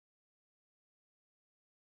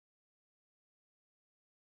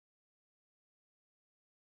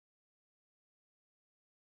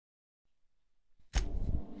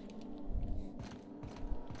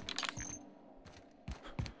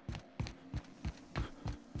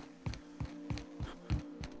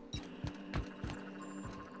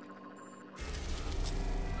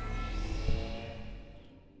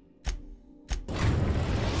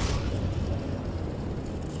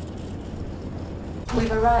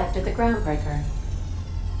You've arrived at the groundbreaker.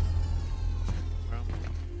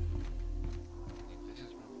 This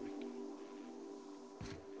is groundbreaking.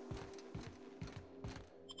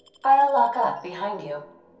 I'll lock up behind you.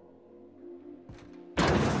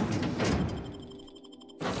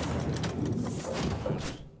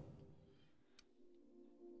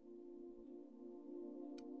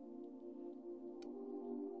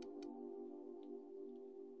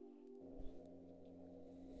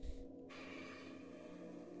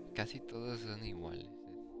 Casi todos son iguales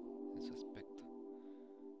en su aspecto.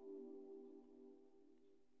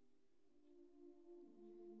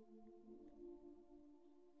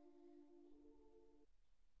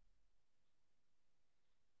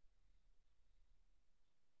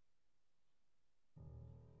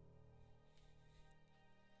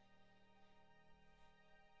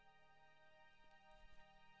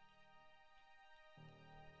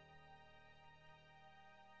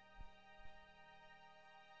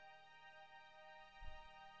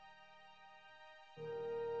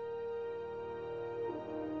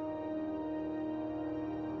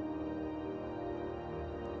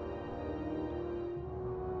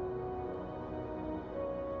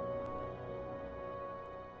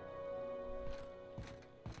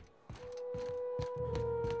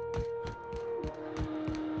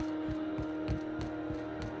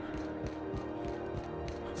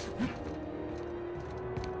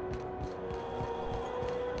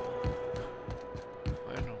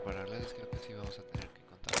 Bueno, para hablarles creo que sí vamos a tener que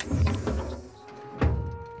contar muchas cosas.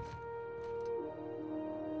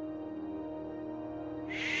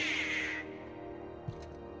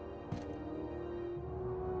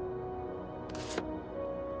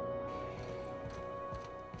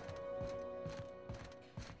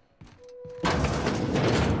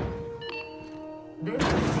 This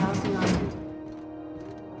is Halcyon.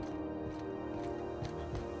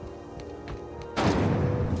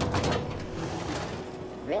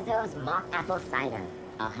 Rizzo's mock apple cider.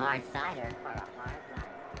 A hard cider for a hard life.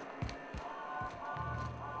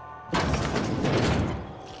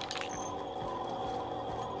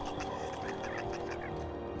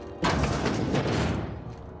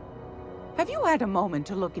 Have you had a moment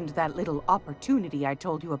to look into that little opportunity I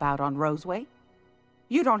told you about on Roseway?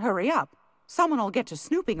 You don't hurry up. Someone will get to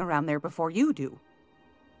snooping around there before you do.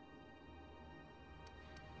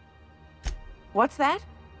 What's that?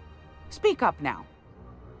 Speak up now.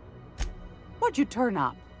 What'd you turn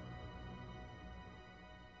up?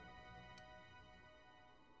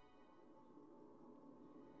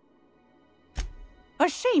 A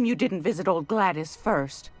shame you didn't visit old Gladys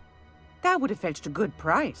first. That would have fetched a good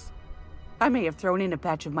price. I may have thrown in a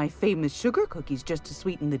batch of my famous sugar cookies just to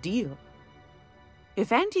sweeten the deal.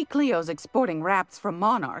 If Auntie Cleo's exporting wraps from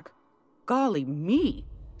Monarch, golly me,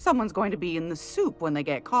 someone's going to be in the soup when they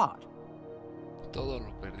get caught. Todo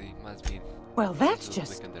lo perdí, más bien. Well, that's Eso es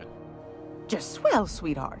just de Candela. swell,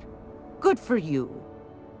 sweetheart. Good for you.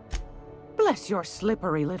 Bless your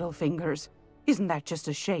slippery little fingers. Isn't that just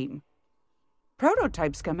a shame?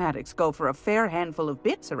 Prototype schematics go for a fair handful of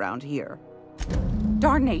bits around here.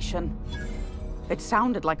 Darnation. It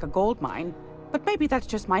sounded like a gold mine, but maybe that's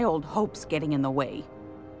just my old hopes getting in the way.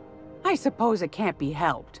 I suppose it can't be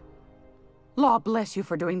helped. Law bless you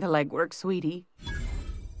for doing the legwork, sweetie.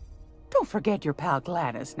 Don't forget your pal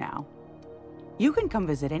Gladys now. You can come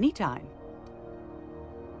visit anytime.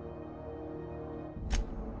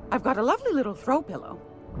 I've got a lovely little throw pillow.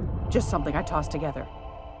 Just something I toss together.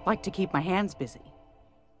 Like to keep my hands busy.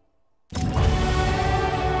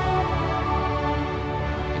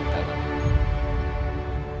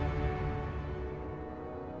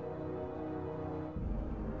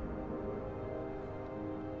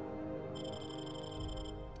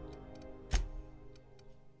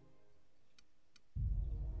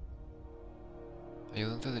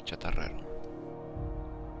 Ayudante de chatarrero.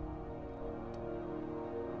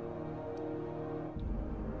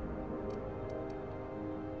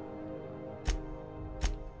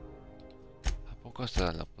 ¿A poco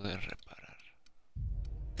hasta la pueden reparar?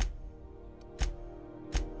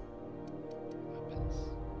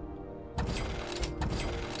 Apenas.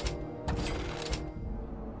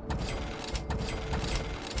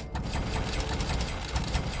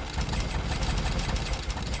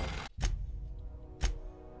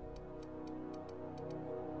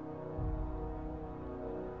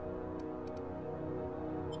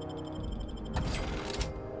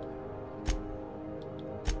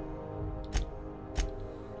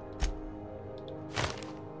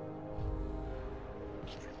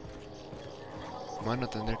 Van a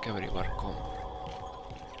tener que averiguar cómo.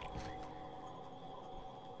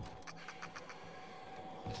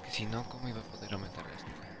 Es que si no, ¿cómo iba a poder aumentar esto?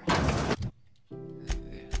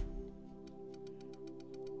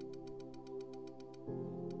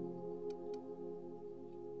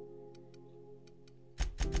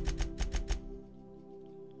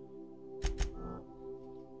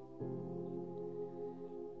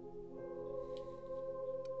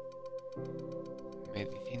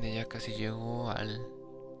 Medicina, ya casi llegó al...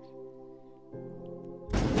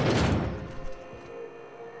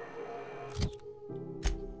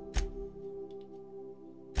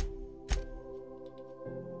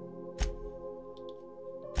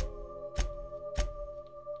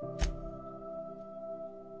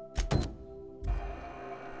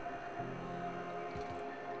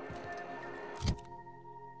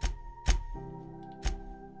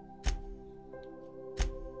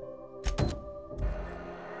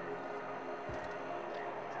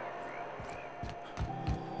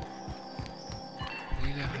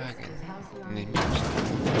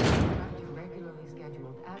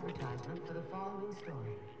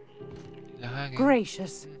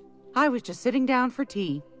 Gracious. I was just sitting down for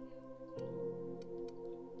tea.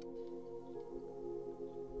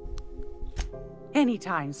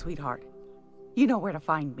 Anytime, sweetheart. You know where to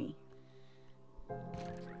find me.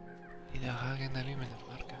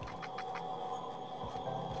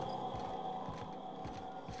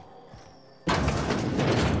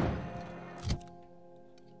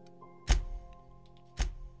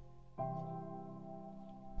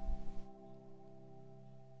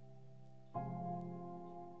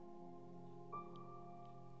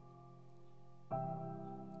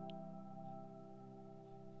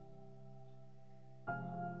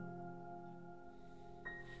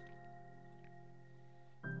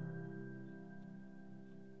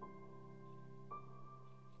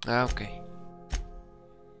 Ah, ok.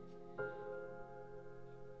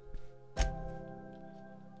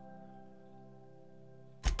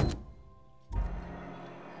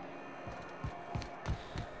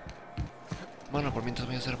 Bueno, por mientras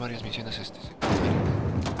voy a hacer varias misiones secundarias.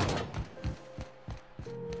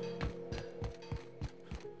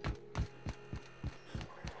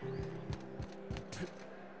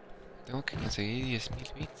 Tengo que conseguir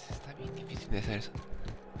 10.000 bits. Está bien difícil de hacer eso.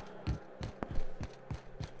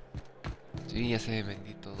 Sí, ya se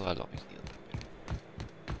vendí todo a lo vendido.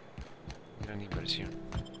 Gran inversión.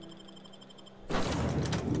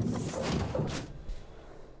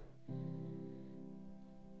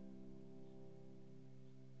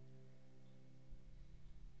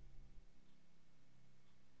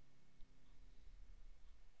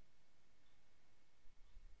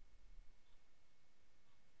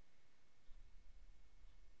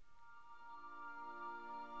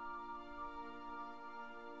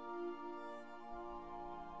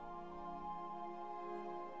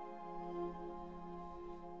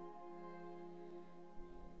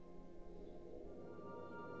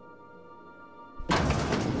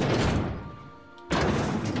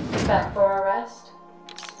 Back for a rest?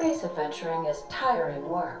 Space adventuring is tiring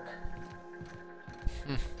work.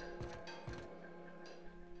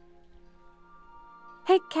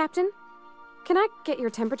 Hey, Captain. Can I get your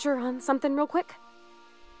temperature on something real quick?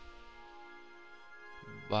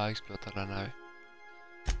 Va a explotar la nave.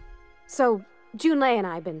 So, Junlei and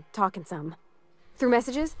I have been talking some. Through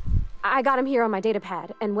messages. I got him here on my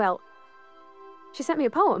datapad, and well... she sent me a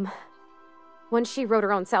poem. One she wrote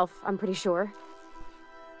her own self, I'm pretty sure.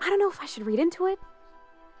 I don't know if I should read into it.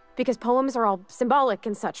 Because poems are all symbolic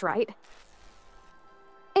and such, right?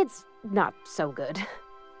 It's not so good.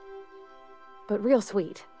 But real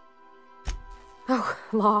sweet. Oh,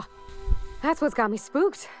 law. That's what's got me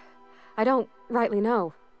spooked. I don't rightly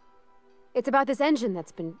know. It's about this engine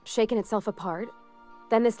that's been shaking itself apart.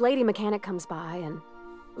 Then this lady mechanic comes by and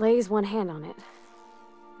lays one hand on it.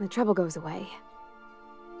 The trouble goes away.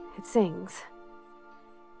 It sings.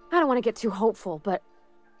 I don't want to get too hopeful, but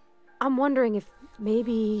I'm wondering if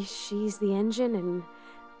maybe she's the engine and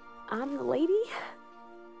I'm the lady?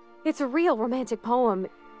 It's a real romantic poem.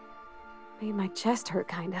 Made my chest hurt,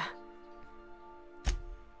 kinda.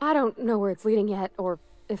 I don't know where it's leading yet, or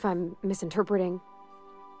if I'm misinterpreting.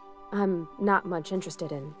 I'm not much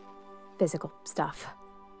interested in physical stuff.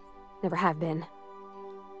 Never have been.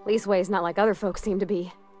 Leastways not like other folks seem to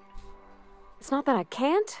be. It's not that I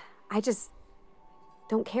can't, I just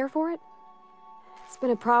don't care for it. It's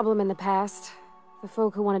been a problem in the past. The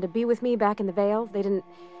folk who wanted to be with me back in the Vale,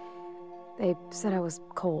 they said I was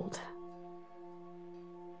cold.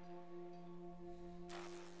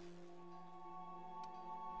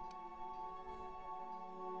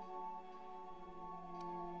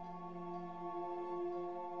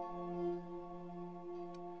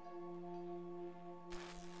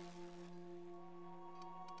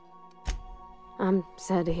 I'm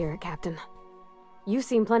sad to hear it, Captain. You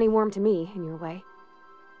seem plenty warm to me, in your way.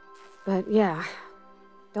 But yeah,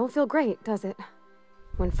 don't feel great, does it?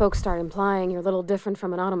 When folks start implying you're a little different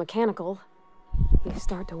from an automechanical, you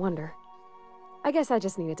start to wonder. I guess I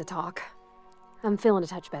just needed to talk. I'm feeling a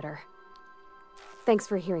touch better. Thanks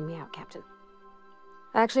for hearing me out, Captain.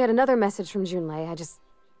 I actually had another message from Junlei. I just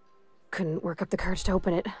couldn't work up the courage to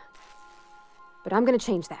open it. But I'm gonna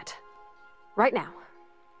change that. Right now.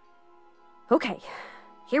 Okay,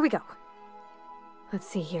 here we go. Let's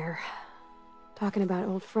see here. Talking about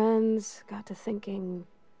old friends, got to thinking...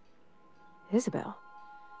 Isabel?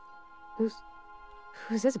 Who's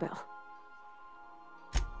Isabel?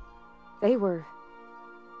 They were...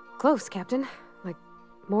 close, Captain. Like,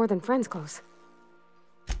 more than friends close.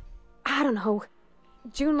 I don't know.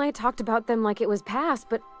 Junlei talked about them like it was past,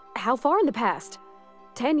 but how far in the past?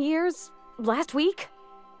 10 years? Last week?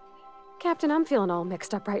 Captain, I'm feeling all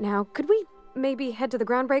mixed up right now. Could we maybe head to the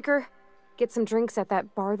Groundbreaker? Get some drinks at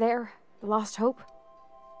that bar there? The Lost Hope?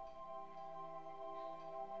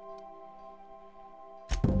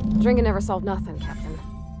 Drinking never solved nothing, Captain.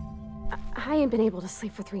 I ain't been able to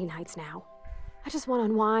sleep for 3 nights now. I just want to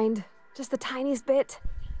unwind. Just the tiniest bit.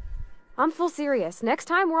 I'm full serious. Next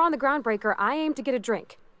time we're on the Groundbreaker, I aim to get a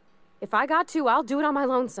drink. If I got to, I'll do it on my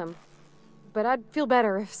lonesome. But I'd feel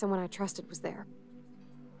better if someone I trusted was there.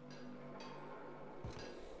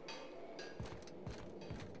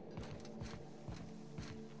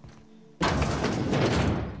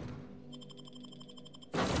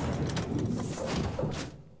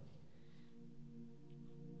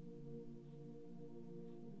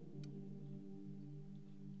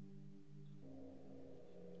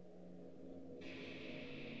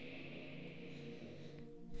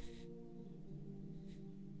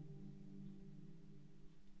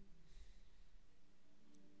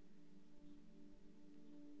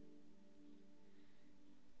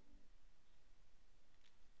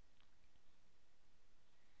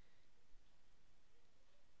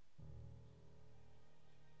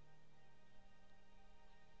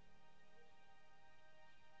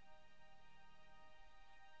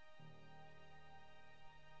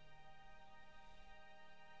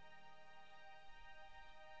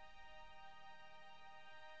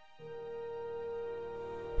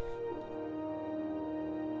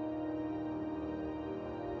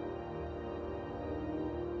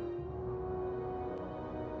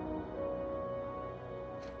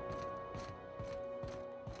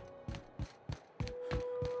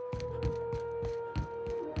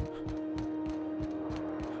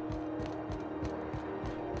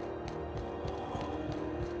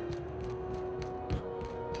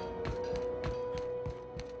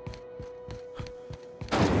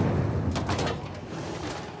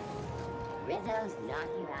 Rizzo's Knock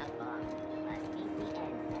You Out Bar. A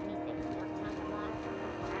CCN 76 milk chocolate bar from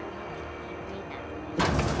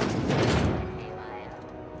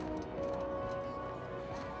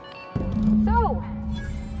So,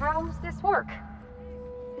 how's this work?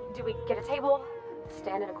 Do we get a table?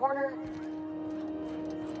 Stand in a corner?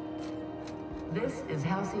 This is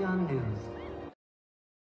Halcyon News.